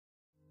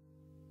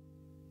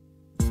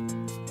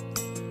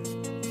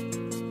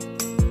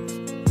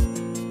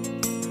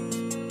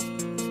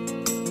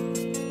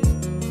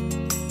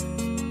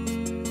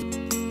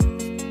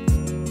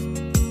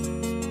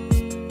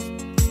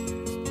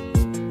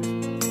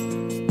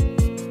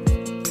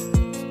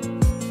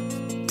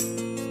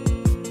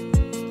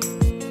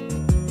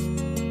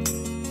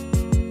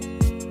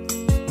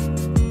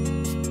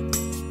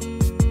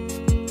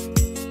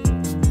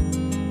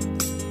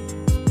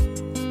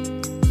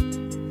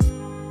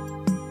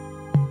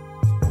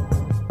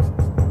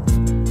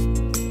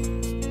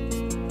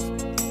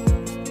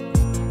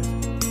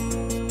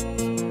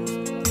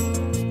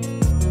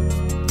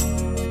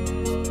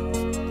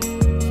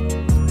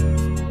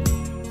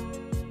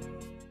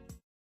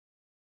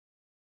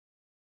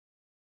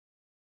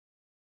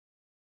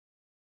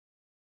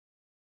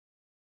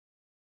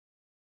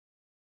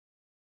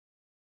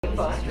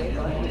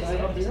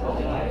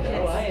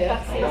Call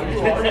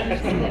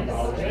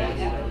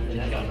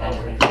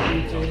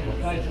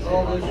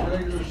this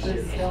regular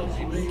city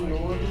council meeting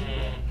order.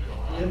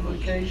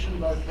 Invocation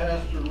by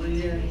Pastor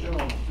Leann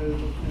Jones,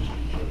 Taylorville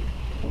Christian Church.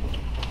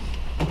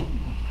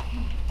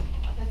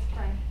 Let's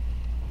pray.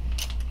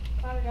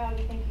 Father God,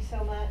 we thank you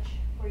so much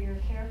for your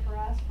care for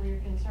us, for your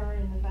concern,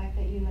 and the fact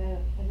that you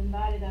have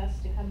invited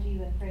us to come to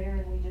you in prayer,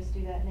 and we just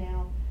do that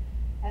now.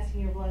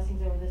 Asking your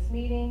blessings over this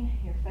meeting,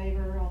 your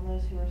favor on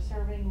those who are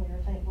serving. We are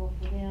thankful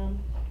for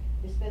them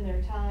to spend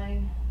their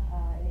time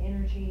and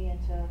energy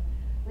into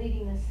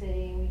leading this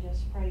city. We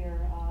just pray your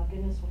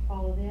goodness will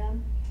follow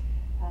them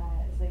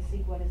as they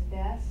seek what is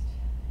best.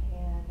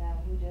 And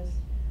we just,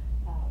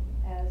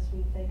 as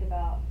we think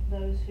about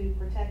those who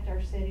protect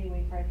our city,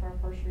 we pray for our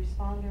first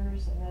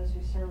responders and those who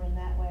serve in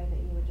that way,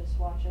 that you would just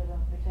watch over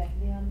and protect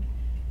them.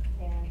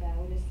 And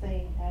we just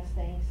ask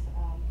things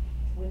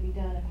would be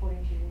done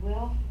according to your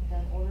will,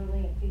 done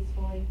orderly and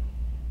peacefully,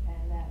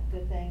 and that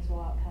good things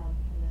will outcome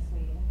in this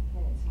meeting.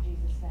 And it's in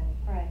Jesus' name we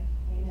pray.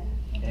 Amen.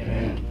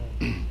 Amen.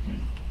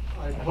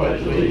 I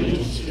pledge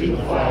allegiance to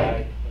the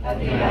flag of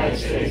the United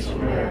States of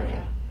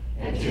America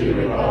and to the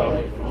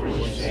republic for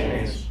which it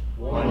stands,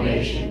 one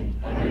nation,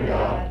 under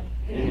God,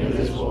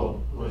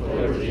 indivisible, with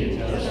liberty and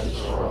justice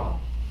for all.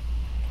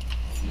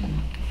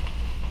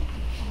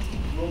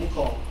 Roll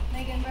call.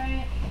 Megan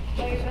Bryant,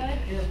 Larry Bud,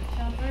 Here.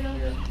 Sean Brittle,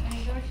 Here.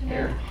 Ernie Dorchenez,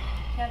 Here.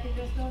 Kathy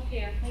Driscoll,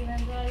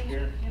 Leann,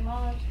 Here. Jim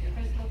Olive,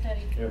 Crystal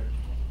Teddy. Here.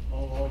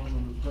 All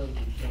aldermen are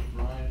present except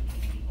Bryant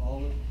and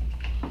Olive.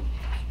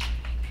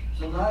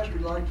 Tonight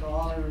we'd like to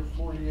honor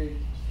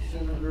 48th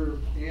Senator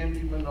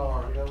Andy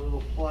Manar. I got a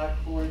little plaque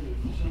for him.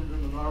 If Senator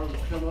Manar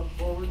would come up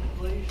forward,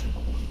 please.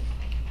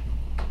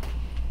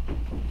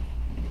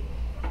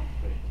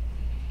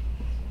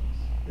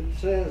 It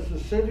says, the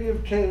city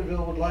of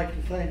Taylorville would like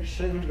to thank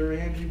Senator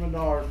Andy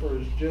Manar for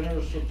his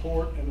generous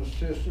support and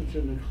assistance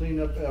in the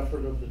cleanup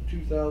effort of the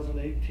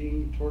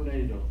 2018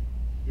 tornado.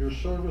 Your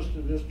service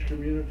to this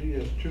community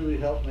has truly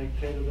helped make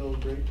Taylorville a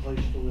great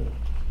place to live.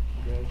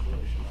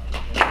 Congratulations.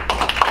 Thank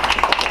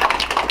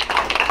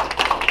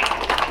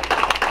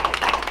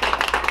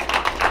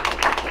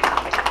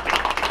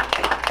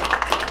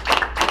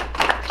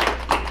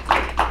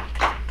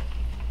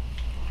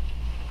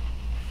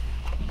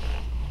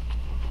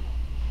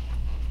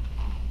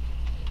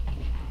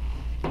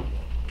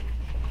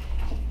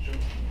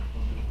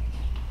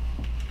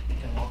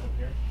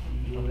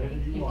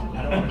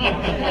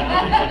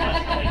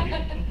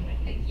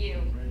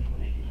you.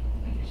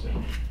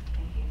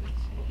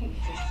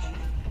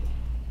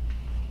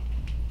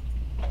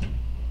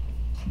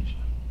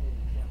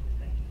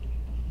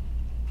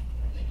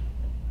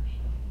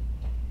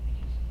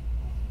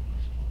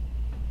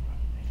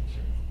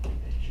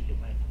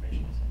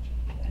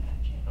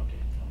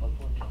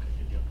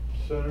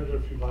 Senator,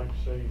 if you'd like to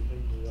say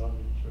anything to the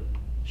audience.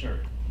 Sure.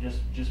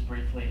 Just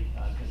briefly,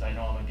 because I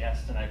know I'm a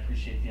guest and I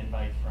appreciate the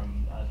invite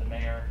from the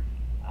mayor.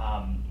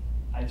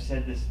 I've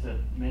said this to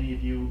many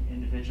of you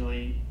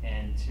individually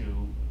and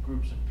to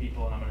groups of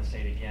people, and I'm going to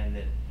say it again,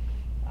 that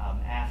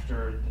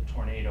after the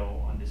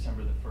tornado on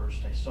December the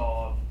 1st, I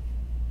saw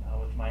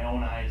with my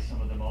own eyes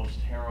some of the most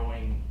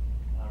harrowing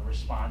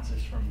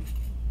responses from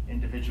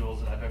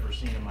individuals that I've ever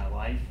seen in my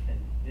life, and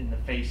in the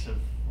face of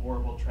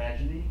horrible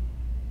tragedy.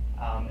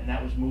 And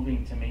that was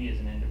moving to me as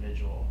an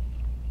individual.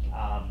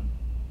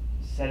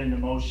 Set into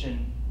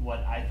motion what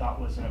I thought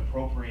was an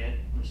appropriate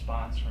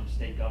response from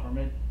state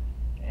government.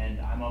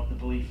 And I'm of the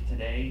belief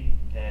today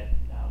that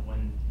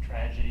when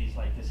tragedies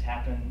like this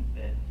happen,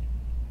 that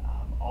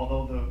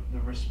although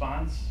the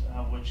response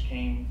which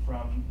came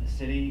from the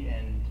city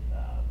and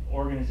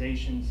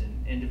organizations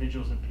and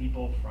individuals and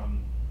people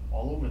from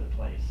all over the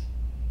place,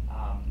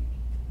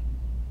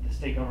 the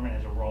state government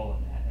has a role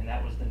in that, and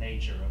that was the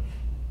nature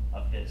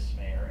of this,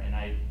 Mayor. And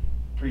I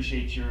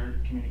appreciate your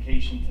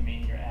communication to me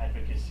and your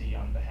advocacy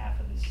on behalf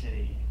of the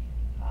city.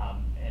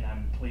 And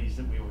I'm pleased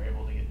that we were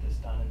able to get this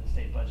done in the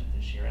state budget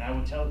this year. And I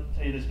would tell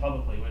you this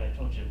publicly, what I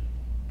told you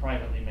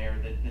privately, Mayor,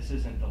 that this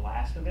isn't the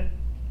last of it.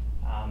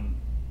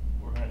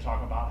 We're going to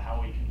talk about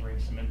how we can bring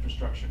some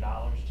infrastructure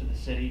dollars to the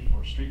city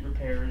for street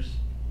repairs,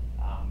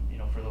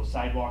 for those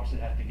sidewalks that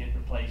have to get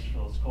replaced, for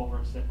those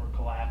culverts that were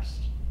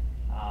collapsed.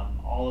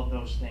 All of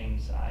those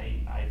things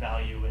I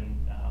value,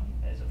 and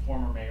as a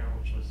former mayor,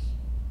 which was,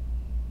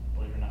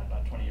 believe it or not,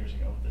 about 20 years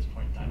ago at this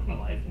point in time in my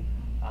life,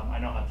 I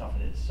know how tough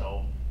it is.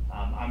 So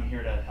I'm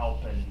here to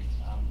help, and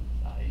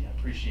I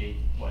appreciate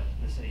what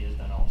the city has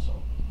done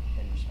also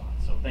in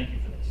response. So thank you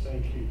for this.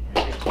 Thank you.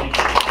 Thank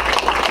you.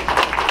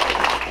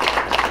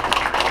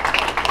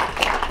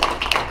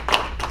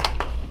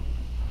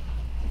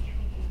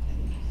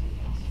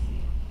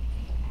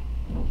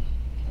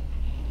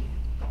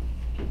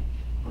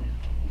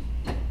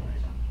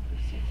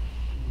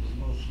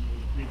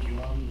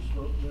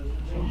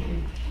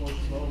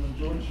 Motion by Alderman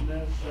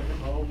Dorchenez, second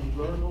by Alderman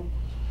Bertle.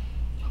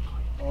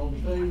 All in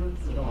favor?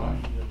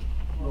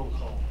 Roll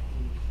call.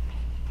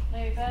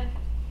 Larry Bud?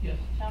 Yes.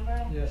 Sean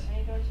Brittle? Yes.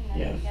 Ernie Dorchenez?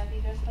 Yes. Kathy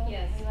Driscoll?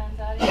 Yes.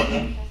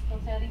 Leann, Crystal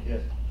Teddy?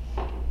 Yes.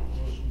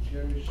 Motion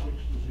carries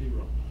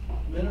 6-0.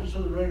 Minutes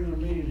of the regular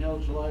meeting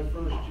held July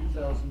 1st,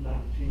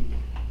 2019.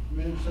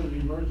 Minutes of the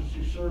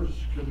Emergency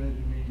Services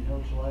Committee meeting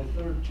held July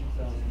 3rd,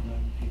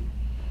 2019.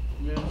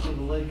 Minutes of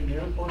the Lake and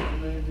Airport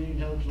Committee meeting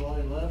held July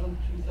 11th,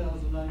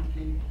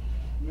 2019.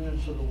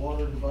 Minutes of the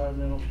Water and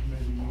Environmental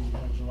Committee meeting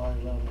held July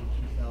 11th,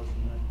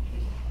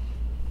 2019.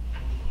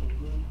 Motion to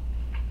approve.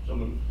 So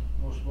moved.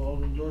 Motion by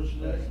Alderman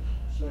Dorsones,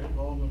 second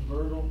by Alderman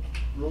Bertle.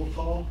 Roll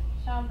call.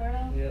 Sean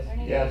Bertle. Yes.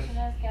 Ernie Yes.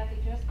 Dorchenez, Kathy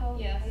Driscoll.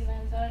 Yes. Lee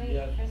Landzadi.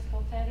 Yes.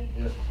 Driscoll Teddy.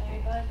 Yes.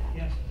 Larry Bud.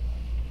 Yes.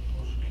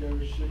 Motion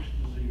carries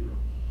 6-0.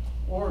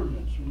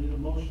 Ordinance, we need a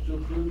motion to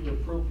approve the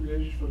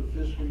appropriation for the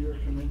fiscal year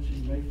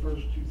commencing May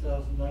 1st,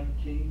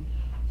 2019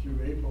 through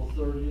April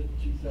 30th,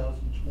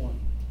 2020.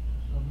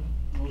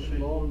 Motion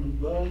by Alderman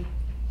Bud,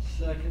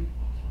 second.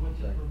 With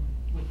the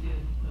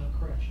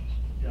corrections.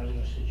 Yeah, I was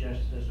gonna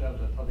suggest this, that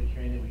was a public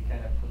hearing that we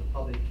kind of, for the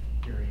public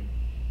hearing,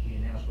 we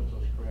announced what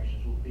those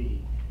corrections will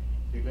be.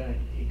 We're gonna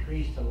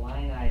increase the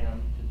line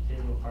item to the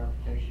Taylorville Fire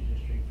Protection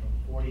District from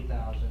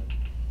 40,000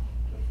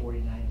 to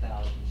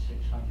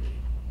 49,600.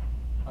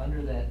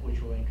 Under that,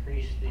 which will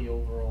increase the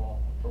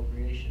overall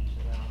appropriations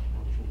amount,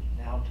 which will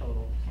now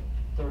total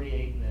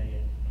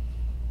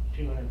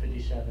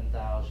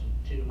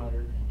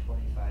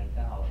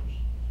 $38,257,225.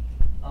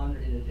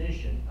 In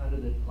addition, under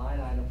the line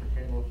item for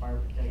Taylorville Fire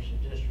Protection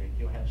District,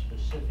 you'll have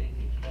specific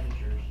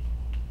expenditures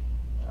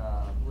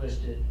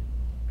listed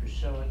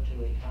pursuant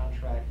to a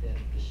contract that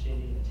the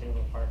city and the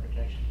Taylorville Fire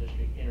Protection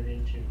District entered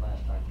into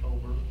last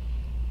October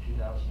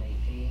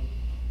 2018.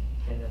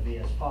 And it'll be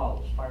as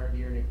follows: fire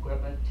gear and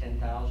equipment,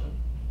 $10,000.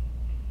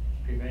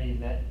 Preventive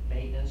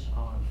maintenance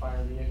on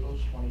fire vehicles,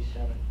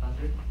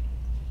 $2,700.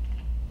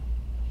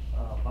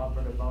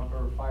 Bumper to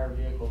bumper fire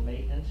vehicle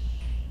maintenance,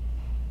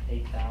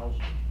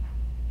 $8,000.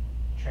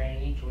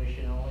 Training,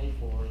 tuition only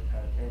for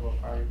Taylorville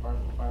Fire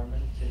Department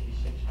firemen,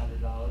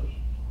 $5,600.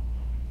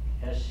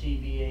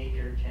 SCBA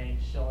air tank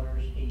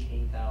cylinders,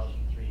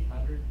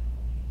 $18,300.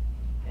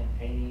 And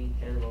painting,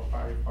 Taylorville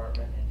Fire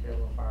Department and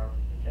Taylorville Fire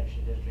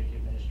Protection District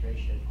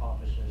Administration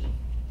offices,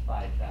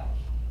 $5,000.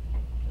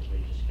 As we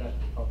discussed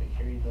in the public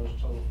hearing, those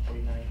total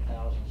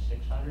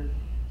 $49,600,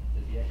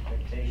 with the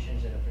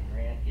expectations that if a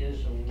grant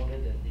is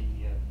awarded that the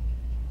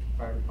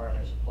fire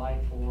department has applied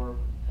for,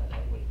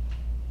 that would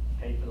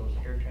pay for those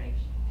air tank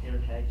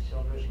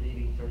cylinders,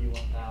 leaving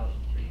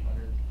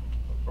 $31,300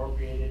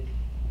 appropriated,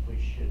 which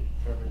should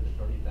cover the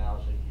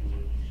 $30,000 you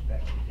would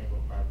expect the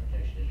Taylorville Fire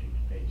Protection District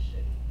to pay the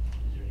city.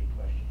 Is there any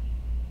questions?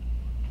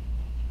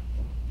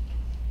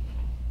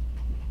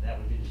 That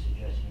would be the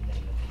suggestion made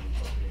of the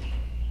appropriation.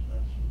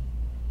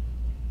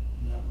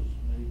 And that was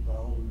made by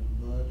Alderman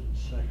Bud and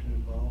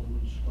seconded by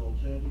Alderman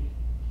Skoltedi.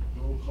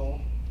 Roll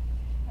call.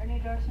 Ernie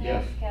Dorchenez.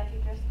 Yes.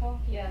 Kathy Driscoll.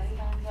 Yes. Lee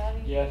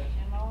Landzadi. Yes.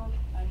 Jim Olive.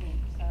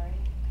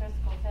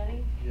 Driscoll Teddy.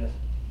 Yes.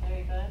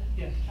 Larry Bud.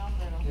 Yes. Sean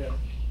Bertle. Yes.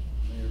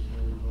 Mayor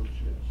Barry votes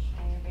yes.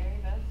 Mayor Barry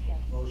votes yes.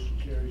 Motion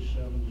carries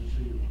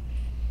 7-0.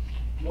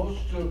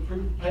 Motion to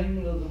approve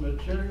payment of the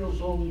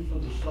materials only for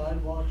the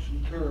sidewalks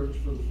and curbs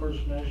for the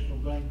First National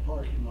Bank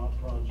parking lot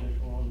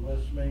project along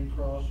West Main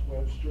Cross,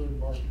 Webster, and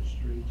Market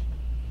Streets.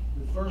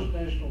 With First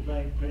National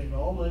Bank paying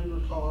all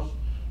labor costs,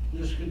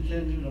 this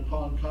contingent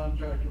upon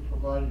contractor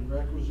providing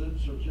requisite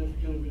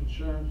certificate of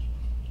insurance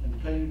and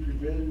paying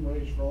prevailing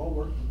wage for all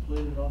work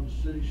completed on the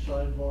city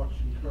sidewalks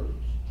and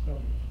curbs.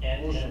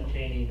 And Motion.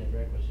 obtaining the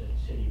requisite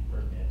city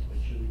permit,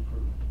 which City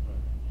permit.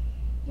 Right.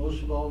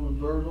 Motion by Alderman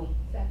Bertle,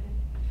 Second.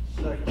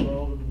 second by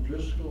Alderman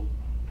Driscoll.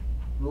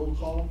 Roll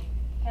call.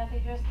 Kathy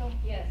Driscoll.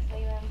 Yes.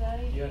 Lee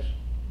Landzadi. Yes.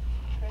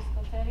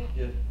 Driscoll Teddy.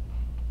 Yes.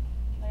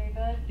 Larry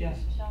Bud. Yes.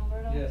 Sean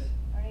Bertle. Yes.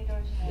 Ernie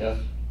Dorchenez. Yes.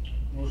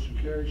 Motion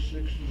carries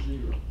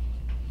 6-0.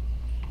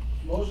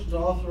 Motion to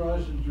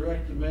authorize and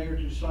direct the mayor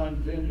to sign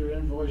vendor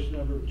invoice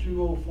number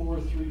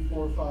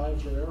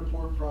 204345 for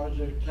airport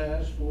project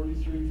TAS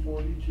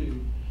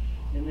 4342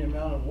 in the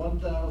amount of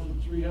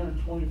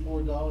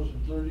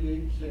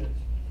 $1,324.38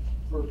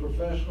 for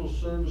professional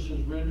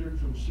services rendered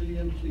from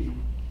CMT,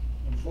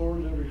 and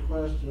forward the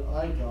request to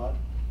IDOT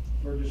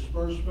for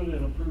disbursement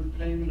and approved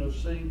payment of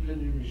same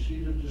pending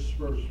receipt of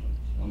disbursement.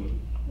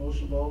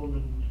 Motion by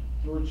Alderman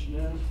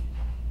Dorchenez,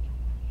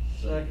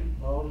 second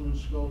by Alderman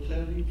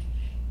Skoltedi.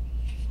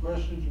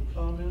 Questions or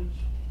comments?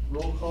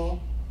 Roll call.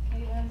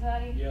 Lee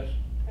Landzadi. Yes.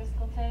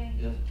 Driscoll Teddy.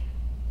 Yes.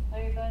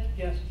 Larry Bud.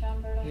 Yes.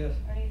 Sean Bertle. Yes.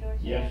 Ernie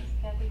Dorchenez. Yes.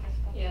 Kathy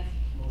Driscoll. Yes.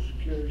 Motion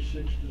carries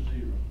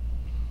 6-0.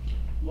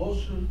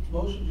 Motion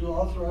to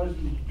authorize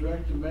and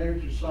direct the mayor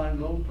to sign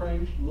loan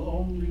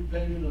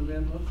repayment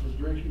amendment for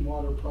drinking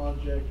water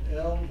project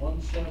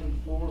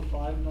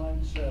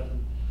L174597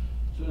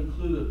 to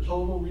include a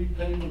total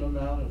repayment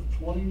amount of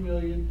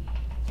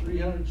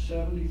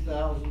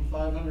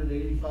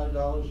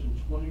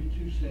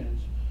 $20,370,585.22,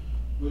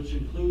 which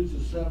includes the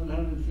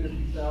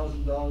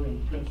 $750,000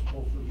 in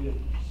principal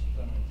forgiveness.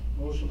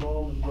 Motion by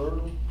Alderman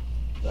Bertle,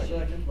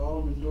 second by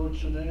Alderman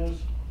Dorchenez.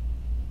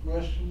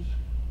 Questions?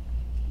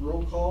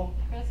 Roll call.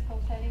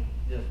 Driscoll Teddy.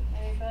 Yes.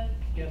 Larry Bud.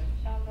 Yes.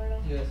 Sean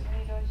Bertle. Yes.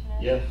 Ernie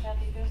Dorchenez. Yes.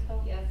 Kathy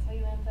Driscoll. Yes. Lee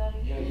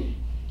Landzadi. Yes.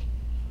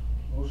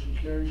 Motion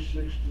carries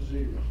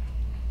 6-0.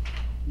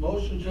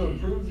 Motion to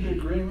approve the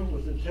agreement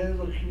with the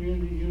Taylorville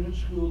Community Unit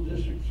School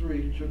District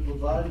 3 to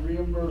provide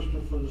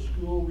reimbursement for the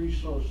school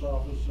resource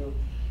officer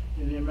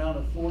in the amount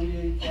of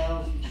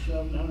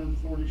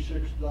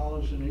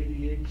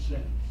 $48,746.88. So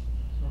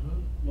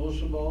moved.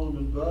 Motion by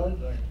Alderman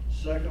Bud,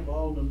 second by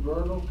Alderman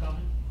Bertle.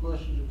 Comment?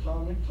 Questions or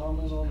comment?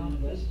 Comment on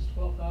Comment, the this is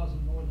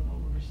 12,000 more than what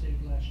we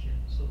received last year,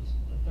 so it's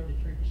a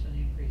 33%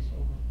 increase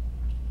over.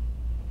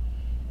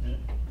 And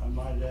I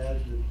might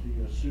add that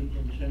the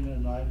superintendent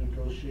and I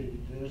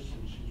negotiated this,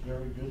 and she's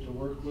very good to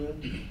work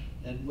with.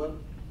 And what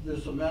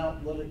this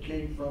amount, what it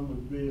came from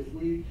would be if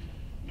we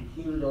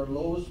included our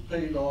lowest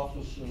paid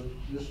officer,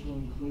 this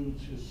one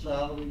includes his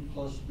salary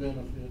plus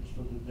benefits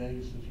for the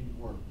days that he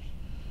works.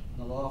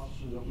 And the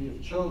officer that we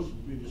have chosen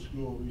to be the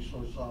school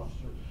resource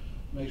officer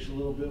makes a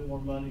little bit more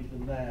money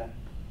than that.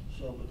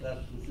 So, but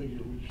that's the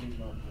figure we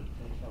came up with.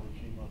 That's how we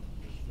came up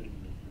with this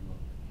figure, if you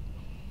will.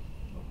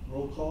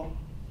 Roll call?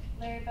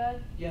 Larry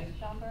Bud? Yes.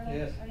 Sean Burdell?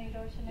 Yes. Ernie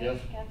Dorchenez? Yes.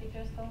 Kathy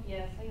Driscoll?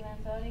 Yes. Leann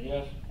Zodi?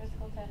 Yes.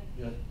 Fiscal Teddy?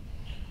 Yes.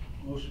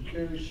 Motion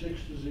carries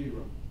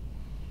 6-0.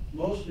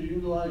 Most to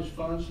utilize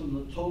funds from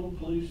the total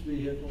police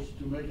vehicles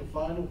to make a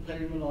final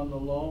payment on the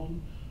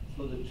loan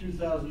for the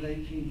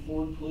 2018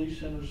 Ford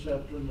Police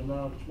Interceptor in the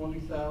amount of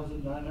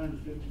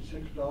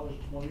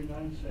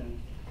 $20,956.29,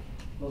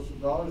 plus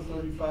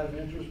 $1.35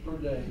 interest per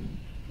day,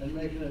 and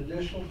make an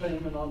additional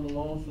payment on the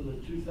loan for the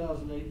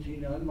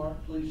 2018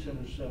 unmarked police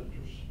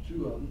interceptors,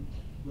 2 of them,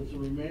 with the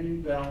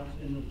remaining balance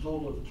in the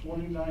total of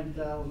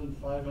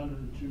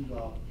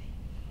 $29,502.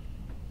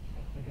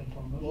 Second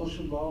for motion.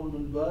 Motion by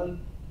Alderman Bud,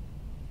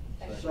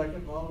 Second.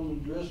 second by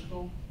Alderman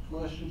Driscoll.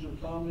 Questions or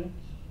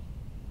comments?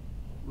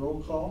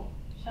 Roll call?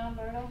 Sean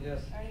Burdell?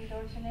 Yes. Ernie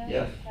Dorchenez?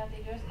 Yes.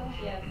 Kathy Driscoll?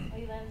 Yes.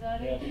 Leann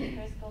Zodi? Yes.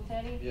 Fiscal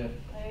Teddy? Yes.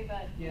 Larry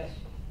Bud? Yes.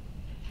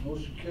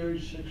 Motion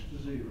carries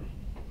 6-0.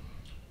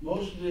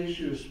 Motion to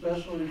issue a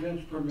special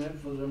events permit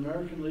for the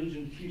American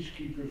Legion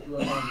Peacekeepers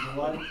Run on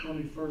July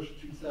 21st,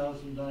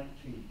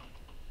 2019.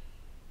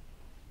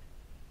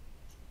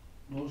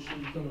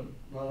 Motion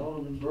by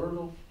Alderman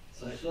Bertle,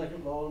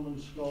 second by Alderman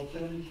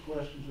Skoltedi.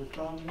 Questions or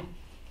comments?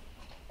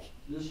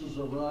 This is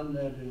a run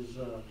that is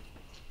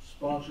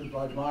sponsored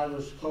by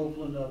Milas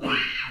Copeland up at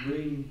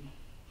Green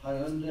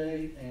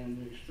Hyundai, and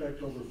we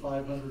expect over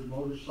 500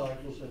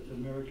 motorcycles at the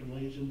American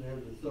Legion. They're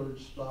the third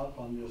stop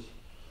on this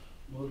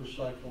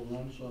motorcycle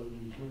run, so I would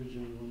encourage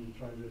everyone to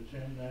try to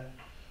attend that.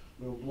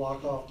 We'll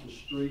block off the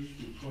streets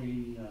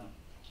between,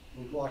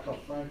 we'll block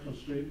off Franklin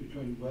Street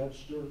between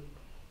Webster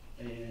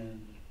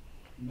and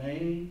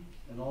Main,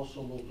 and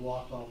also we'll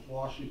block off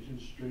Washington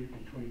Street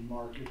between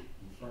Market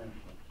and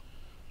Franklin.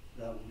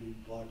 That will be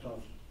blocked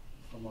off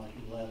from like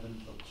 11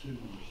 till 2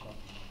 or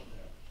something like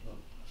that. So,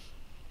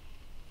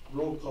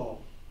 roll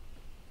call.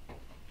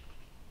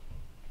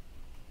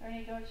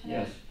 Ernie Dorchenez?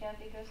 Yes.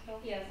 Kathy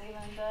Driscoll? Yes.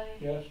 Leann Zodi?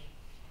 Yes.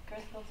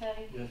 Fiscal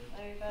Teddy? Yes.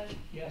 Larry Bud?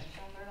 Yes.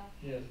 Sean Burdell?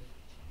 Yes.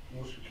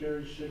 Motion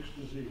carries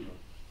 6-0.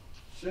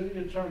 City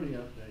attorney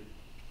update.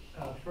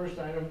 First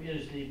item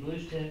is the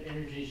Bluestem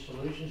Energy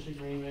Solutions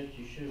Agreement.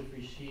 You should have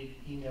received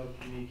email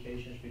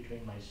communications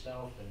between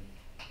myself and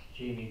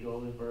Jamie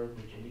Goldenberg,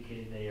 which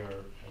indicated they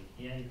are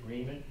in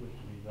agreement with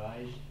the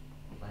revised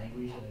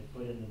language that I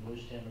put in the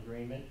Bluestem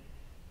agreement.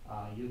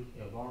 You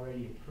have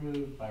already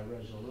approved by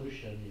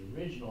resolution the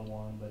original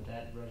one, but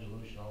that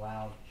resolution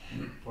allowed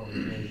for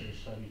revisions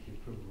subject to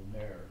approval of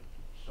mayor.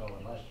 So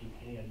unless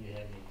any of you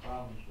have any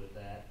problems with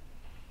that,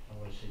 I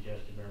would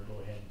suggest the mayor go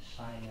ahead and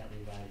sign that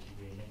revised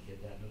agreement,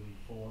 get that moving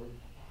forward.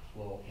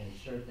 We'll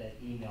insert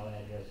that email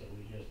address that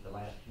we just, the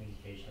last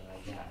communication that I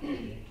got.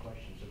 Any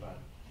questions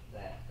about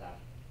that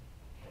document?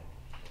 Okay.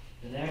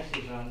 The next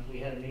is we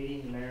had a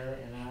meeting, the mayor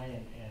and I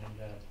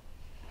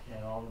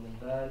and Alderman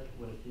Bud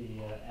with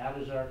the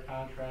Avazar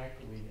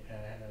contract. We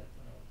had a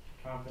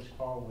conference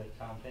call with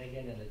Tom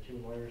Fagan and the 2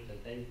 lawyers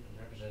that they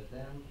represent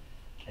them.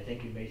 I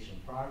think we made some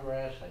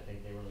progress. I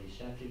think they were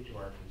receptive to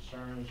our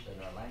concerns and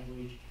our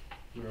language.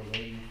 We were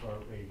waiting for a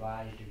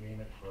revised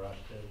agreement for us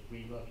to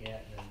relook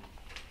at and then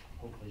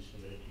hopefully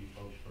submit it to you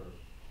folks for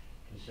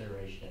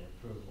consideration and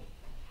approval.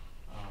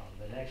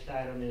 The next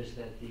item is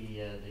that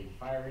the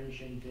fire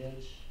engine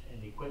bids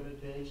and the equipment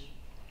bids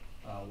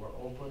were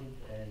opened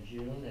in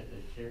June at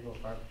the Taylorville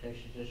Fire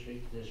Protection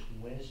District this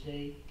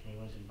Wednesday.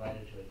 Anyone's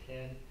invited to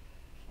attend.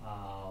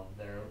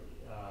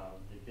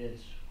 The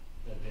bids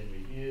have been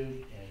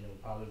reviewed and there will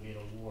probably be an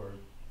award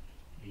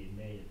being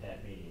made at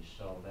that meeting.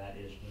 So that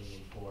is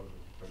moving forward with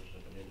the purchase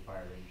of a new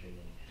fire engine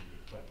and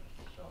equipment.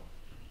 So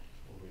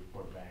we'll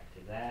report back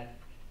to that.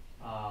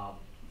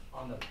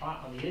 On the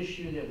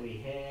issue that we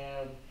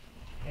have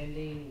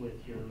pending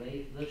with your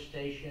lift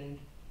station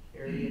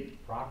area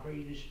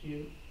property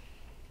dispute,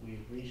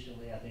 we've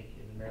recently, I think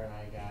the mayor and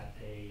I got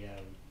the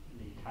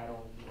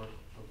title work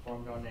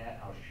performed on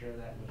that. I'll share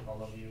that with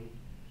all of you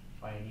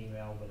by an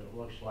email, but it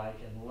looks like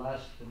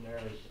unless the mayor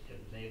is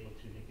able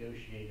to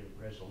negotiate a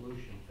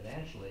resolution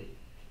financially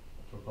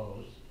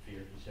proposed for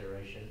your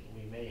consideration,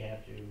 we may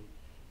have to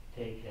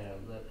take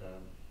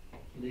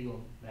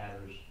legal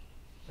matters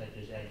such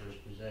as adverse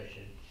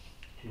possession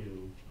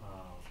to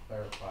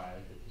clarify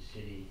that the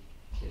city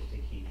is to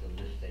keep the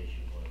lift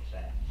station where it's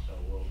at. So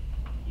we'll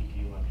keep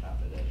you on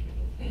top of that as we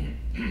go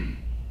forward.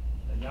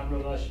 A number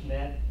of us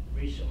met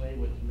recently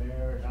with the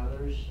mayor and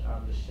others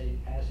on the safe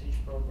passage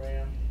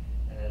program.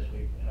 And as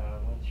we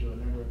went through a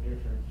number of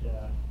different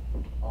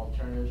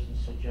alternatives and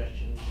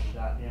suggestions and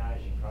dotting the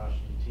i's and crossing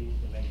the t's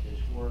to make this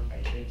work,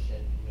 I think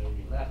that where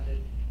we left it,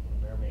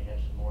 the mayor may have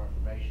some more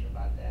information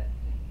about that,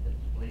 that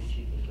the police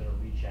chief is going to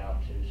reach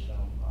out to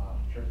some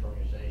church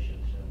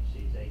organizations and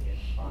see if they can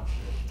sponsor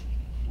it.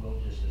 We'll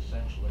just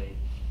essentially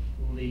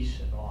lease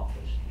an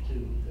office to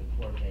the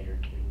coordinator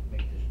to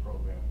make this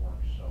program work.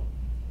 So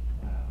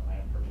I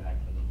have heard back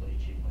from the police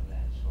chief on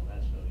that, so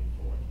that's moving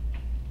forward.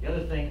 The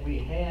other thing we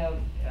have,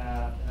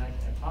 and I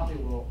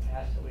probably will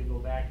ask that we go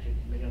back to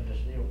Committee on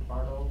this Leo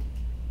Pardo.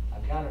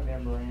 I've got a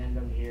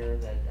memorandum here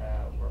that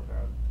we're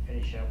going to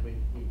finish up.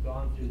 We've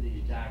gone through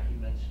these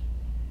documents.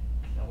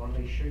 I want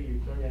to make sure you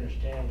clearly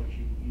understand what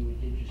you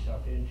would get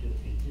yourself into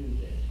if you do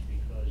this,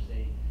 because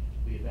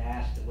we've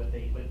asked that what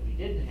we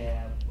didn't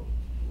have,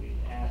 we've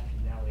asked,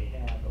 and now we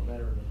have the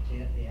letter of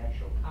intent, the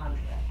actual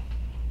contract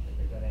that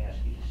they're going to ask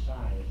you to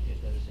sign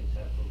if they're a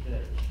successful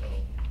bidder. So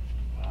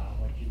I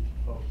want you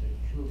folks to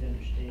truly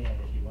understand,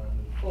 if you want to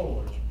move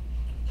forward,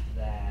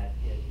 that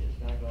it's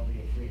not going to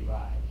be a free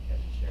ride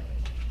necessarily.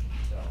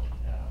 So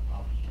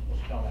we'll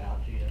spell it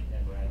out to you,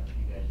 and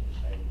you guys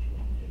decide what you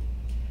want to do.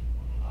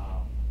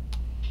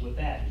 With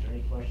that, is there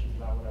any questions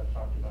about what I've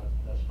talked about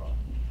thus far?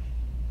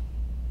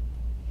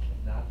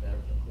 If not,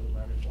 that'll conclude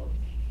my report.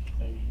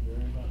 Thank you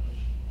very much.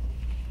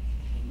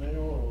 The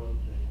mayoral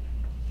update.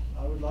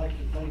 I would like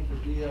to thank the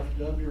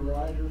DFW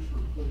riders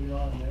for putting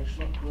on an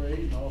excellent parade,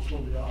 and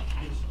also the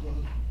Optimus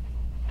Club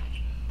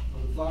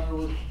for the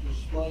fireworks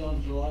display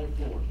on July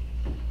 4th.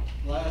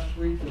 Last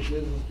week, the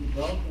Business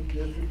Development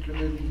District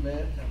Committee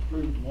met and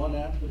approved one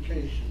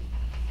application.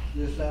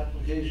 This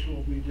application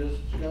will be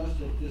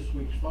discussed at this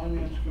week's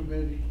Finance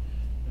Committee,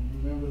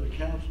 and remember, the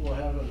council will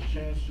have a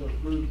chance to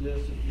approve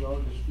this at the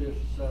August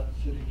 5th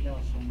City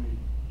Council meeting.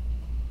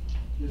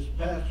 This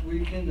past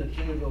weekend, the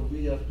Taylorville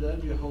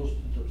VFW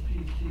hosted the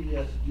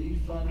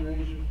PTSD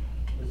fundraiser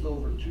with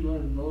over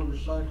 200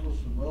 motorcycles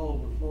and well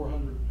over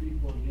 400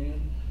 people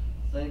again.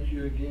 Thank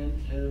you again,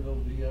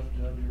 Taylorville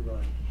VFW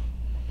riders.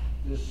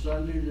 This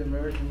Sunday, the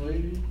American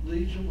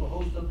Legion will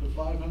host up to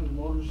 500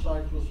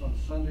 motorcyclists on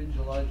Sunday,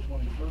 July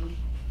 21st.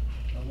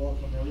 I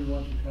welcome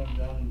everyone to come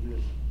down and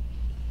visit.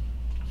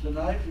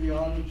 Tonight, we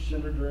honored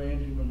Senator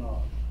Andy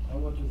Manar. I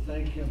want to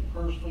thank him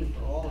personally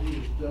for all he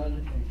has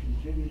done and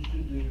continues to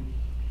do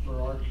for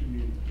our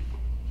community.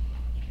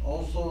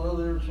 Also,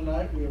 earlier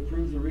tonight, we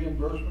approved the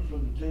reimbursement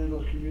from the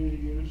Taylorville Community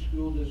Unit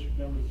School District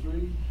Number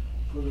 3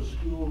 for the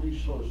school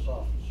resource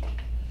officer.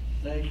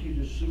 Thank you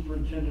to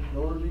Superintendent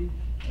Doherty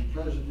and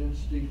President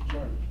Steve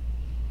Turner.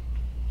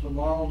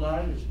 Tomorrow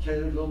night is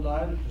Taylorville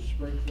night at the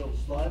Springfield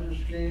Sliders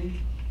game.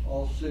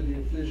 All city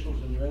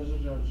officials and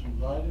residents are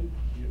invited.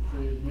 You get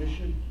free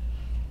admission.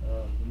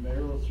 The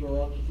mayor will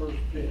throw out the first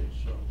pitch,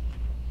 so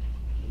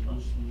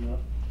loosen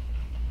up.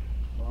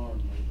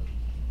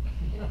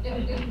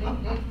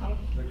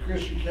 The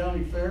Christian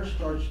County Fair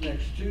starts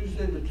next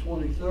Tuesday, the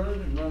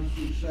 23rd, and runs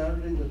through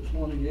Saturday, the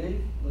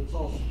 28th. Let's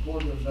all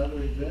support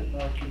another event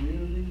in our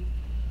community.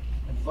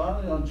 And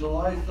finally, on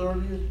July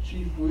 30th,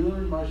 Chief Wheeler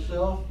and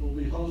myself will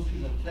be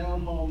hosting a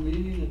town hall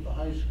meeting at the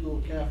high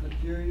school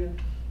cafeteria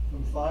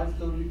from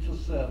 5:30 till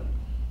 7.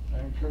 I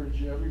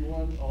encourage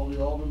everyone, all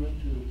the aldermen,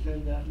 to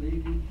attend that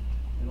meeting,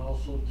 and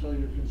also tell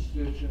your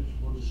constituents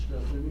we'll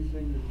discuss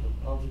anything that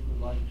the public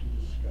would like to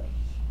discuss.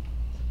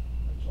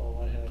 That's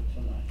all I have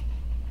tonight.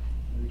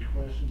 Any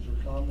questions or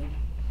comments?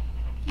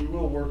 We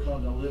will work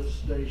on the lift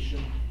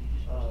station.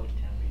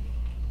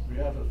 We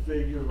have a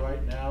figure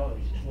right now of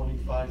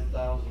 $25,000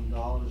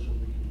 that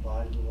we can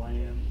buy the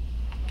land.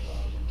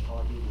 We're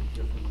talking with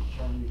different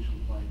attorneys.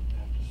 We might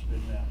have to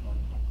spend that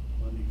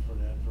money for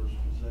an adverse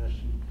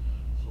possession,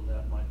 so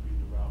that might be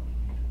the route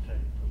we need to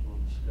take, but we'll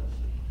discuss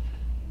it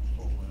in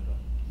full at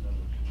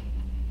another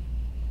committee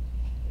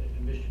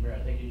meeting. Mr. Mayor,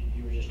 I think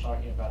you were just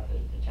talking about the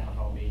town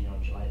hall meeting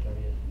on July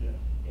 30th. Yeah.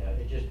 Yeah,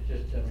 it just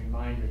a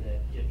reminder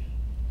that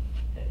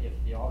if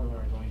the aldermen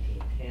are going to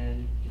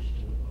attend, just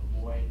to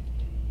avoid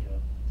any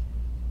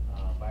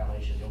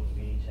violation of the Open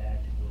Meetings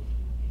Act,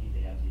 we need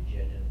to have the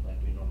agenda like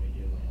we normally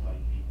do and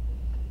invite people,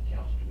 the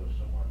council to go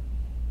somewhere.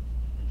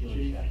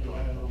 Chief, you'll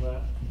handle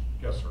that?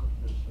 Yes, sir.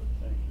 Yes, sir.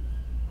 Thank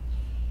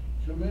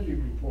you. Committee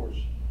reports.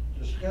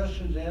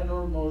 Discussions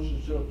and/or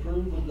motions to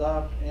approve,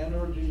 adopt,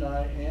 and/or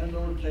deny,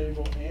 and/or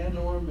table,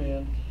 and/or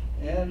amend,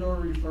 and/or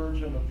refer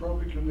to an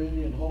appropriate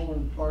committee in whole or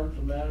in part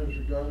the matters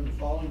regarding the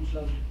following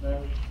subject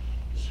matters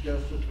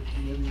discussed at the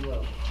committee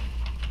level.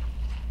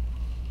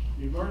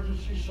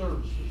 Emergency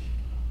services.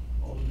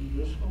 Alderman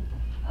Fiscal.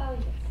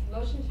 Yes.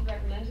 Motion to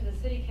recommend to the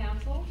City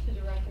Council to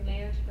direct the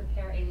mayor to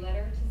prepare a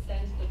letter to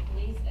send to the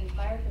Police and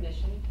Fire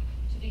Commission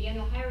to begin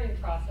the hiring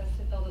process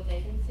to fill the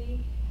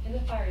vacancy in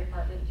the fire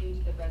department due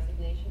to the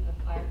resignation of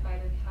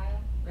firefighter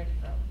Kyle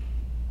Renfro.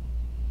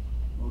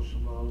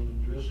 Motion by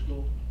Alderman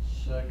Driscoll,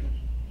 second.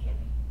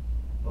 Second.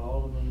 by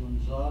Alderman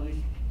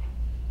Manzotti.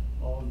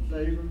 All in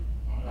favor?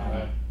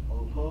 Aye.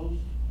 All opposed?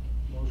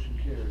 Motion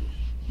carries.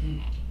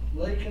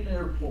 Lake and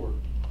Airport.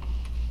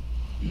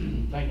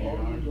 Thank you, Your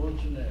Honor. Alderman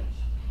Dorsones.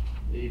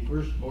 The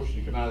first motion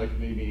to come out of the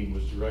committee meeting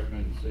was to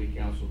recommend the city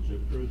council to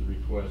approve the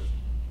request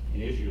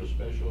and issue a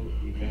special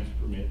events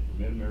permit for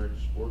Mid-America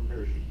Sport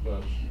Parachute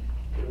Club's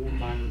Old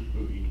Timers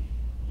Boogie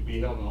to be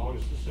held on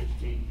August the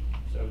 16th,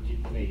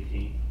 17th, and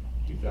 18th,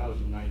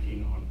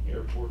 2019 on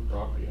airport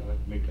property. I'd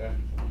like to make that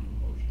in form of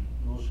a motion.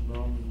 Motion by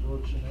Alderman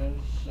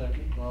Dorsones,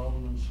 second by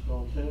Alderman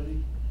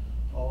Skoltedi.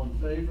 All in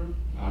favor?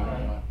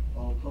 Aye.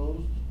 All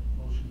opposed?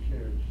 Motion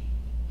carries.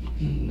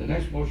 The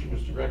next motion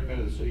was to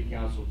recommend to the city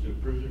council to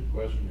approve the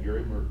request from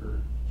Gary Merker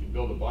to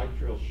build a bike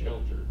trail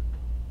shelter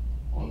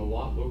on the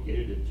lot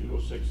located at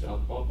 206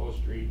 South Pawpaw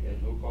Street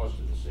at no cost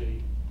to the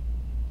city.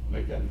 I'll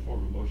make that in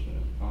form of a motion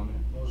and a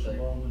comment. Motion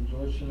by Alderman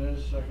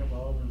Dorsones, second by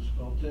Alderman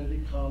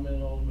Skoltedi.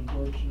 Comment, Alderman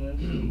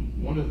Dorsones.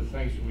 One of the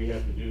things that we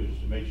have to do is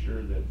to make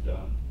sure that,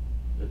 that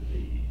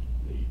the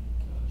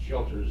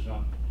shelter is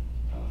not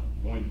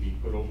going to be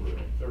put over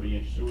a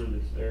 30-inch sewer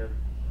that's there.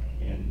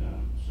 And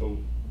so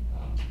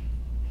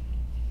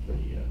the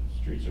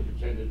street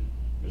superintendent,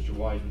 Mr.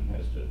 Wiseman,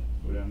 has to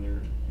go down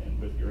there and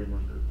with Gary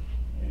Merker,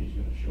 and he's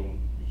gonna show them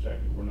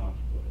exactly where not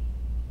to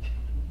put it.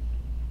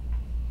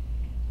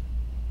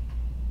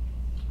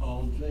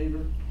 All in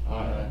favor?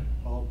 Aye.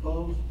 All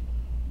opposed?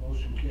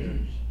 Motion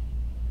carries.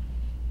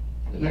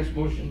 The next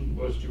motion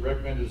was to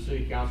recommend to the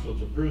city council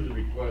to approve the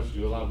request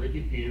to allow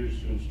Ricky Peters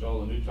to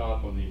install a new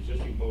top on the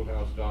existing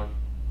boathouse dock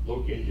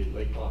located at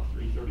Lake Lot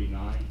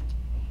 339.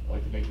 I'd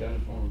like to make that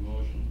in form of a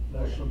motion.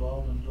 Motion by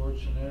Alderman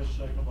Dorsones,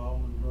 second by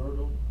Alderman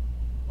Bertle.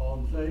 All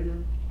in favor?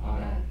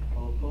 Aye.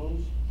 All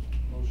opposed?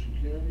 Motion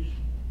carries.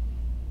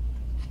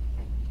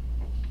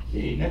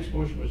 The next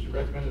motion was to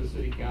recommend to the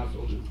city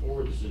council to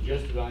forward the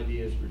suggested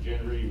ideas for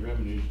generating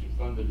revenues to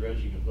fund the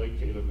dredging of Lake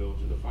Taylorville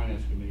to the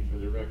finance committee for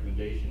their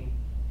recommendation.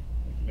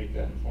 I'd like to make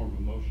that in form of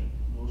a motion.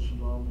 Motion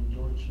by Alderman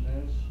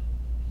Dorsones,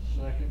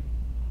 second.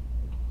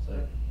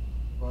 Second.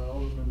 By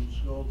Alderman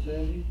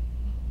Skoltedi.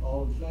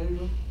 All in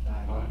favor?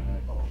 Aye.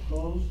 All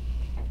opposed?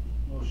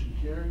 Motion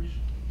carries.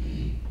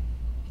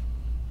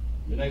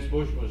 The next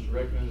motion was to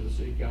recommend to the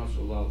city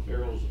council allow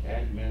Farrell's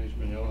Ag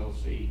Management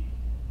LLC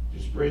to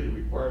spray the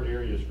required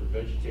areas for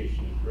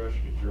vegetation and brush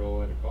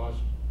control at a cost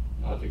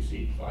not to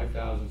exceed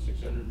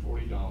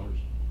 $5,640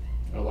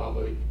 and allow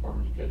the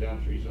department to cut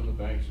down trees on the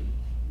banks and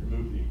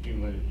remove the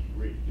accumulated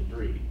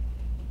debris.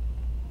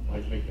 I'd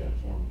like to make that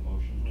a form of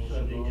motion.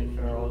 Subject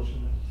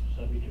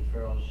to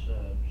Farrell's,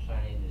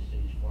 signing the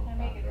city's form Can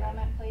I make a contract.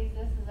 comment, please?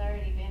 This has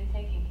already been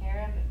taken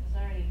care of. It was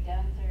already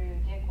done through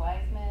Dick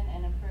Wiseman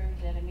and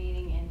approved at a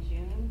meeting in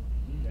June.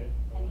 Okay.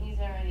 And he's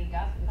already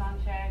got the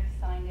contract,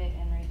 signed it,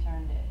 and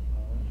returned it.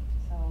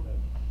 So, So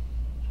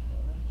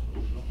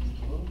there's nothing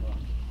to vote on.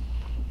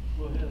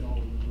 Go ahead,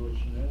 Alderman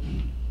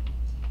Dorsones.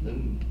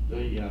 Then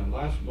the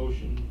last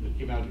motion that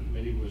came out of the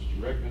committee was to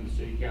recommend the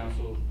city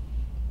council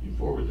to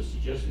forward the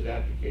suggested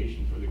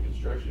application for the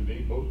construction of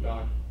any boat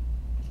dock,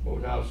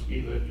 boathouse,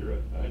 ski lift, or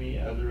any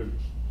other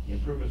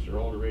improvements or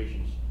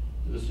alterations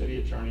to the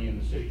city attorney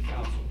and the city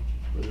council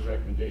for the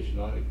recommendation.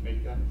 I'd like to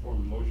make that in form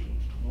of motion.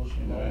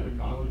 Motion And by I have a Alderman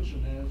comment.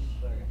 Dorsones,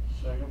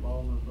 second by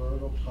Alderman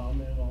Bertle.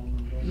 Comment,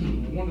 Alderman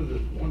Dorsones. One of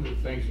the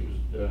things that was,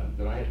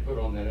 that I had put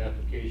on that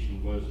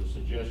application was a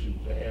suggestion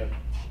to have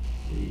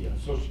the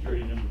social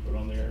security number put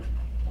on there.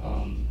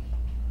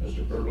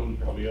 Mr. Bertle and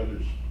probably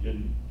others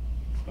didn't,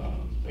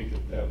 think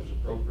that that was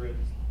appropriate,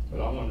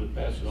 but I wanted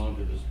to pass it on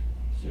to the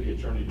city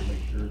attorney to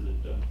make sure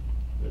that,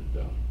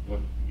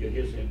 get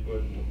his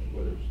input and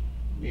whether it's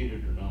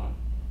needed or not.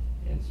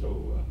 And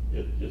so,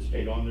 it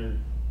stayed on there,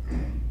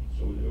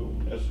 so it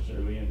won't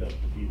necessarily end up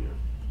to be there.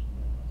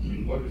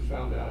 What we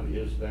found out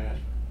is that,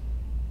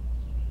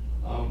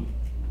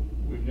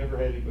 we've never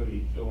had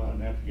anybody fill out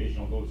an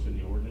application, although it's in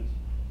the ordinance,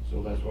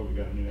 so that's why we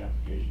got a new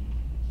application.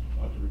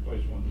 Not to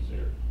replace one that's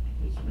there,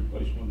 it's to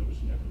replace one that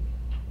was never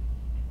there.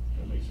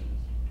 That makes sense.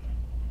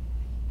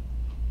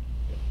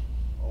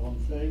 All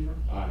in favor?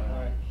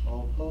 Aye.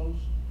 All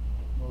opposed?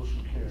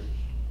 Motion carries.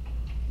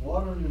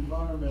 Water and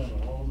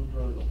Environmental, Alderman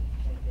Bertle.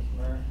 Thank you, Mr.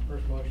 Mayor.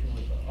 First motion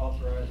was to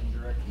authorize and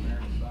direct the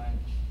mayor to sign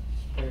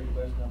pay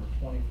request number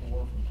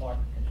 24 from Clark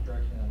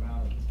Construction in the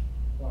amount of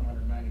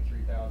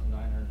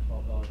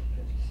 $193,912.50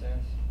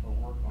 for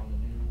work on the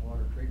new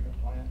water treatment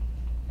plant,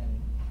 and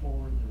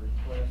forward the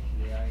request to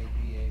the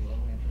IEPA low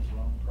interest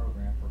loan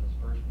program for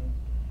disbursement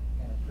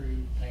and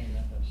approved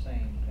payment of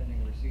same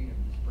pending receipt of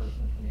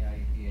disbursement from the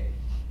IEPA.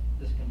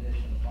 This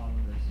condition upon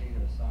the receipt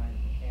of assigned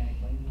mechanic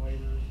lien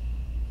waivers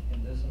in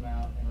this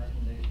amount and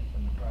recommendation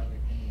from the project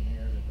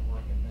engineer that the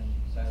work had been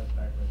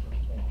satisfactorily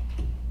performed.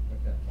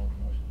 Make that form of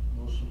motion.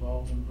 Motion by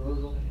Alderman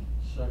Bertle,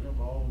 second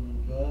by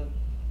Alderman Bud.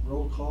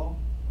 Roll call.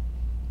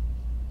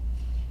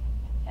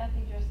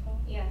 Kathy Driscoll.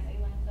 Yes. Lee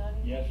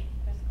Landzadi. Yes.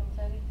 Crystal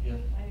Teddy. Yes.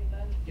 Larry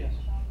Bud. Yes.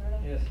 Sean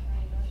Bertle. Yes.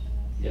 Ernie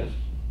Dorchenez. Yes.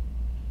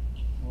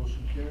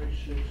 Motion carries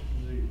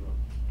 6-0.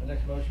 The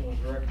next motion was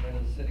to recommend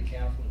to the city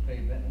council to pay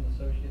Benton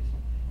Associates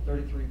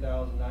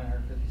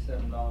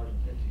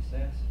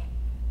 $33,957.50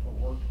 for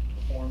work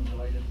performed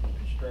related to the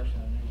construction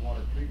of a new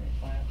water treatment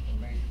plant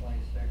from May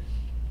 26,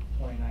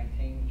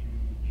 2019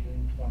 through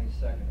June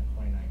 22nd of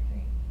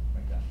 2019.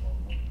 Make that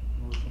formal motion.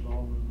 Motion by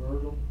Alderman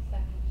Bertle,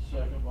 Second.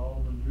 second by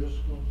Alderman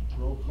Driscoll.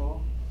 Roll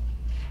call.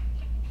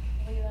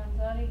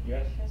 Leann,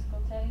 Yes.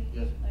 Fiscal, Teddy?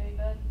 Yes. Larry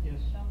Bud? Yes.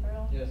 Sean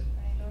Burdell? Yes.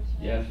 Bernie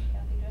Dorchenez? Yes.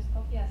 Kathy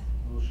Driscoll? Yes.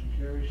 Motion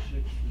carries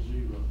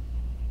 6-0.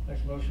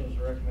 Next motion is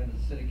to recommend to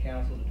the city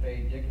council to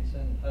pay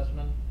Dickinson and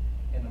Hussman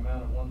in the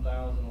amount of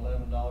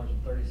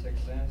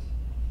 $1,011.36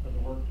 for the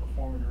work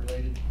performed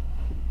related to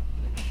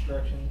the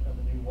construction of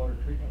the new water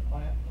treatment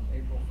plant from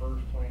April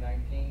 1st,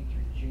 2019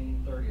 through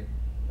June 30th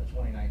of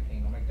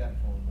 2019. I'll make that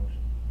formal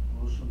motion.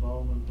 Motion by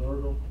Alderman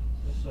Bertle,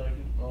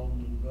 second by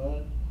Alderman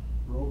Bud.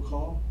 Roll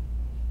call.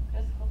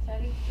 Fiscal,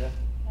 Teddy? Yes.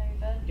 Larry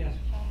Bud? Yes.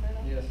 Sean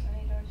Burdell? Yes.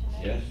 Bernie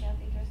Dorchenez? Yes.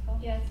 Kathy Driscoll?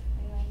 Yes.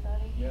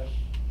 Leann, Yes.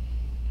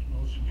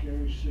 Motion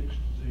carries 6-0.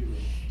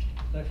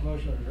 Next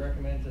motion is to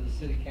recommend to the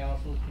city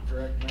council to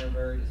direct Mayor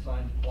Barry to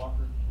sign the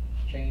Walker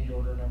change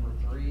order number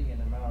 3 in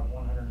the amount of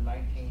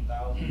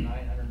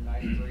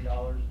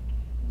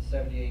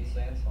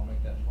 $119,993.78. I'll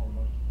make that formal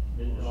motion.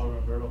 Mr.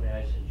 Alderman Bertle, may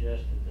I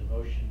suggest that the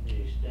motion be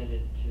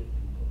extended to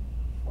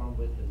conform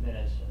with the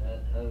minutes? In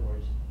other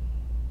words,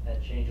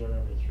 that change order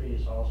number 3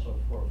 is also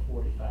for a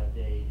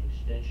 45-day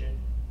extension,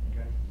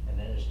 Okay. and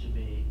then is to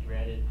be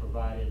granted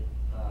provided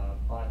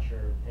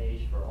Botcher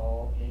pays for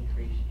all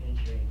increased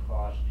entering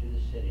costs to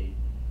the city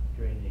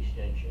during the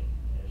extension,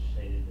 as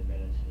stated in the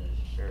minutes and is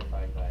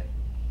verified by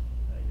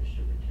your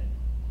superintendent.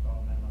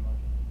 I'll amend my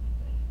motion.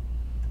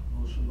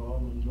 Motion by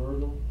Alderman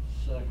Bertle,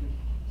 second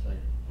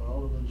Second. by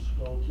Alderman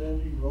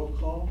Skoltedi. Roll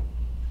call.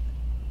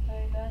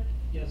 Larry Bud?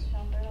 Yes.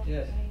 Sean Burdell?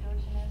 Yes. Bernie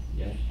Dorchenez?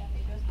 Yes.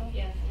 Kathy Driscoll?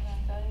 Yes.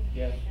 Leann,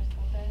 Yes.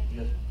 Fiscal, Teddy?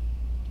 Yes.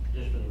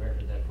 Just for the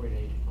record, that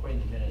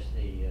according to the minutes,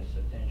 the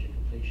substantial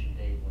completion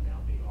date will now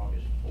be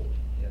August 4th.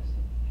 Yes.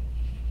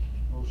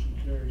 Motion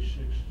carries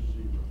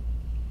 6-0.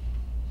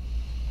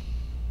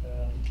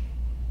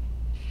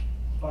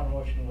 Final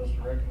motion was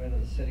to recommend to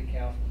the city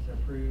council to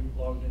approve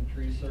logged-in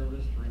tree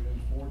service to remove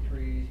 4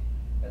 trees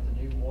at the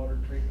new water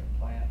treatment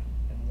plant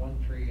and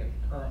 1 tree at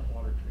the current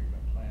water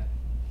treatment plant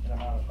in an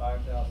amount of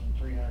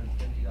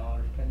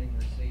 $5,350 pending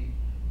receipt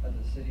of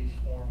the city's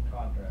form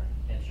contract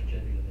And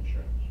certificate of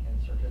insurance.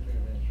 and certificate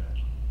of insurance.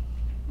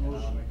 And I'll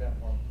Motion. make that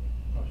formal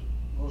motion.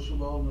 Motion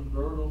by Alderman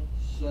Bertle,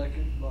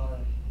 second by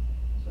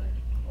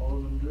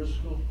Alderman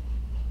Driscoll.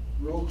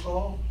 Roll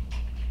call.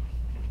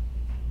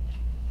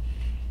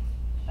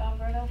 Sean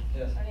Burdell?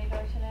 Yes. Bernie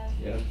Dorchenez?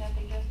 Yes.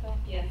 Kathy Driscoll?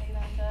 Yes.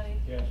 Leann,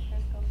 Yes.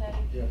 Fiscal, Teddy?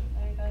 Yes.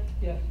 Larry Bud?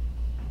 Yes.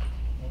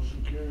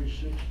 Motion carries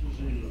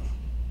 6-0.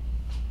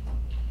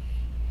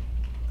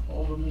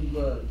 Alderman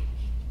Bud.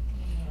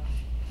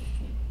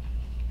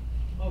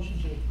 Motion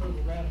to approve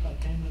or ratify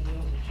payment of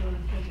bills of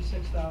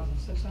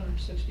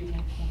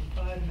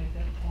 $256,661.25, make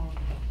that form.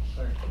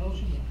 Second.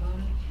 Motion with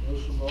comment.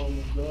 Motion by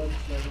Alderman Bud,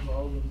 second by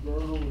Alderman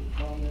Bertle with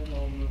comment.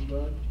 Alderman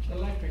Bud.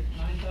 Electric,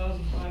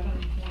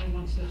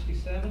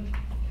 $9,521.67.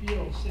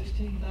 Fuel,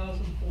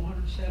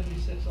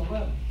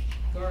 $16,476.11.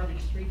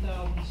 Garbage,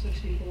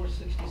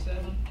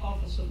 $3,064.67.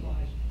 Office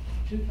supplies,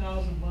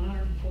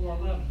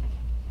 $2,104.11.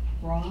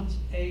 Bronze,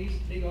 A's,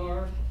 Big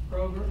R,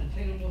 Kroger, and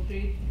Taylorville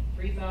Feed,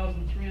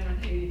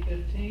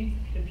 $3,380.15.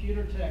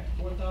 Computer Tech,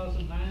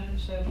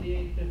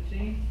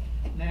 $4,978.15.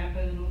 Napa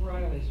and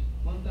O'Reilly's,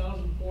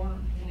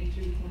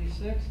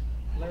 $1,422.26.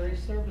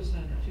 Larry's Service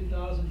Center,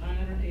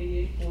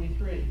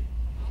 $2,988.43.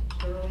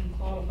 Sterling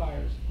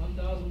Qualifiers,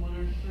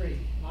 $1,103.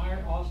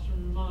 Meyer, Austin,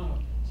 and Romano,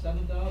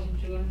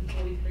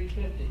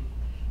 $7,243.50.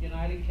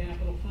 United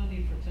Capital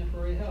Funding for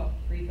Temporary Help,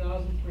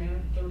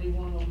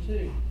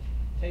 $3,331.02.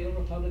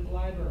 Taylor Public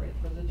Library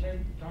for the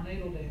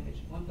tornado damage,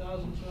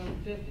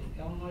 $1,250.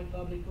 Illinois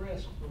Public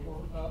Risk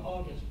for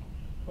August,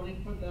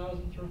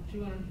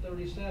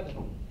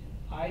 $24,237.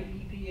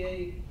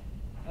 IEPA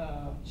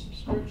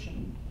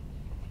subscription,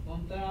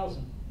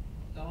 $1,000.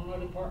 Illinois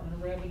Department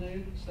of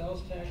Revenue,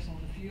 sales tax on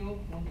the fuel,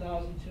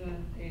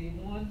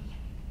 $1,281.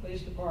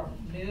 Police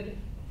Department,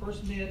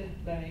 First Mid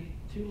Bank,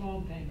 2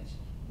 loan payments,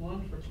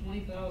 one for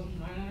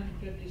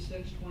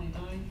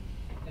 $20,956.29,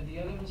 and the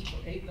other was for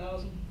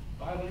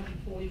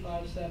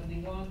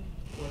 $8,545.71,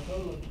 for a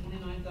total of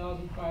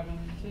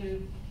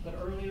 $29,502. But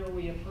earlier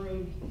we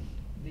approved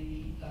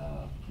the,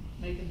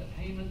 making the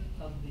payment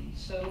of the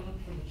settlement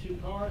for the 2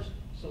 cars,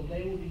 so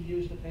they will be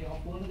used to pay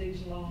off one of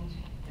these loans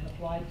and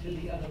applied to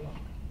the other loan.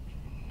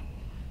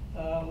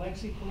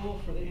 Lexi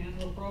Pool for the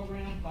annual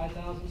program,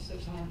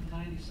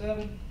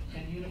 $5,697,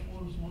 and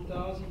uniforms,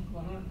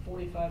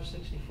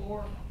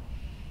 $1,145.64.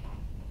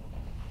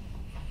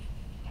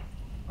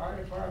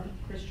 Fire Department,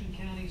 Christian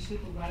County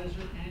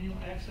Supervisor, annual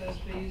access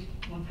fees,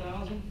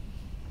 $1,000.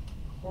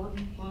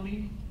 Horton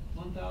Plumbing,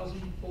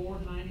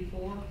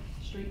 $1,494.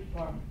 Street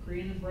Department,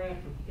 Green and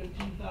Bradford,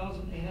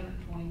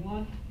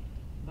 $15,821.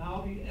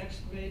 Malview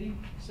Excavating,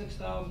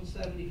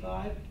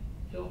 $6,075.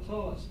 Phil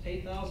Tullis,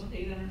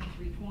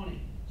 $8,803.20.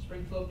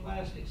 Springfield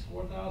Plastics,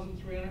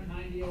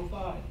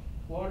 $4,390.05.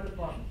 Water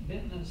Department,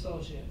 Benton and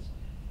Associates,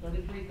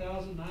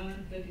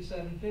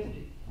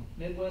 $33,957.50.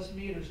 Midwest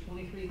Meters,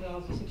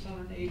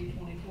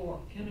 $23,680.24.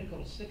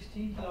 Chemicals,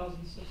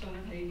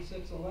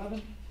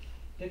 $16,686.11.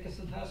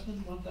 Dickinson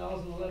Hessman,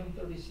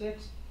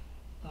 $1,011.36.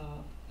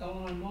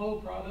 Illinois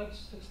Mow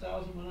Products,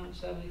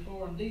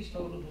 $6,174, and these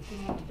total to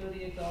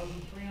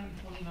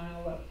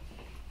 $238,329.11.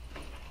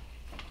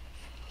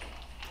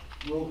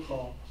 Roll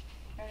call.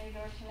 Bernie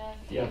Dorchenez?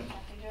 Yes.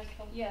 Kathy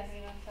Driscoll? Yes.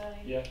 Rena Soto?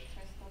 Yes.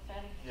 Crystal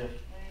Teddy? Yes.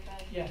 Larry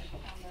Bud? Yes.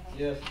 Sean Burdell?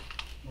 Yes.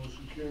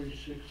 Motion carries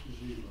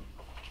 6-0.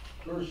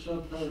 First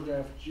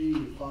subparagraph G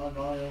of 5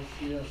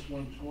 ILCS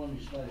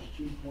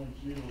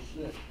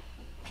 120/2.06.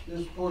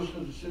 This portion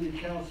of the city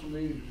council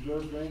meeting is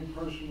reserved for any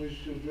person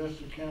wishing to address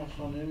the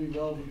council on any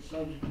relevant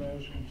subject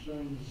matters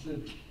concerning the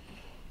city.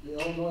 The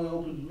Illinois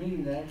Open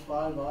Meeting Act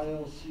 5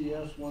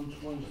 ILCS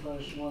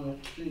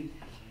 120/1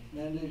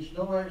 mandates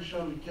no action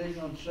shall be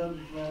taken on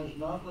subject matters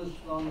not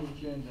listed on the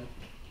agenda,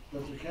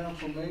 but the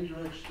council may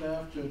direct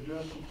staff to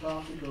address the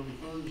topic or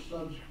refer the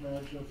subject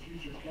matter to a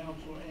future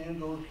council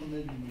and or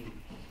committee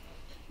meeting.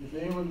 If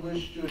anyone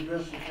wishes to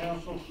address the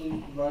council,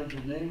 please provide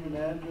your name and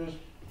address,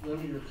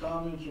 limit your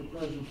comments or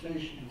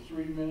presentation to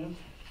 3 minutes,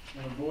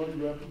 and avoid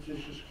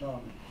repetitious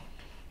comments.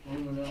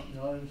 Anyone out in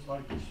the audience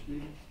like to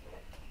speak?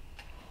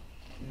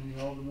 Any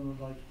alderman would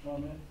like to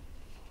comment?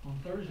 On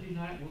Thursday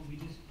night, we'll be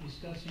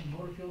discussing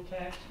motor fuel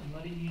tax and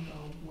letting you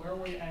know where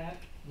we're at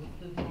with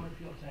the motor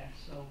fuel tax.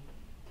 So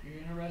if you're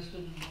interested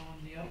in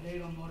knowing the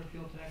update on motor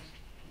fuel tax,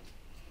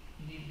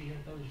 you need to be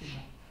here Thursday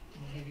night.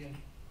 We'll give you an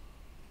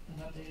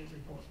updated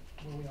report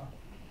where we are.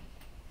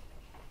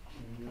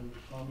 Any other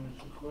comments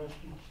or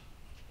questions?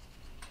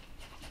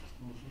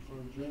 Motion for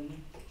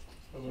adjournment?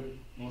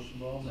 Motion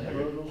by Alderman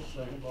Bertle,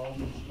 second by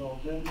Alderman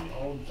Scaltetti.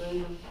 All in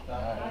favor?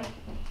 Aye.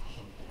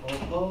 All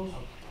opposed?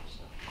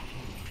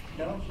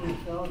 Council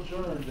is now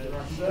adjourned at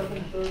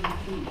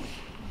 7:32.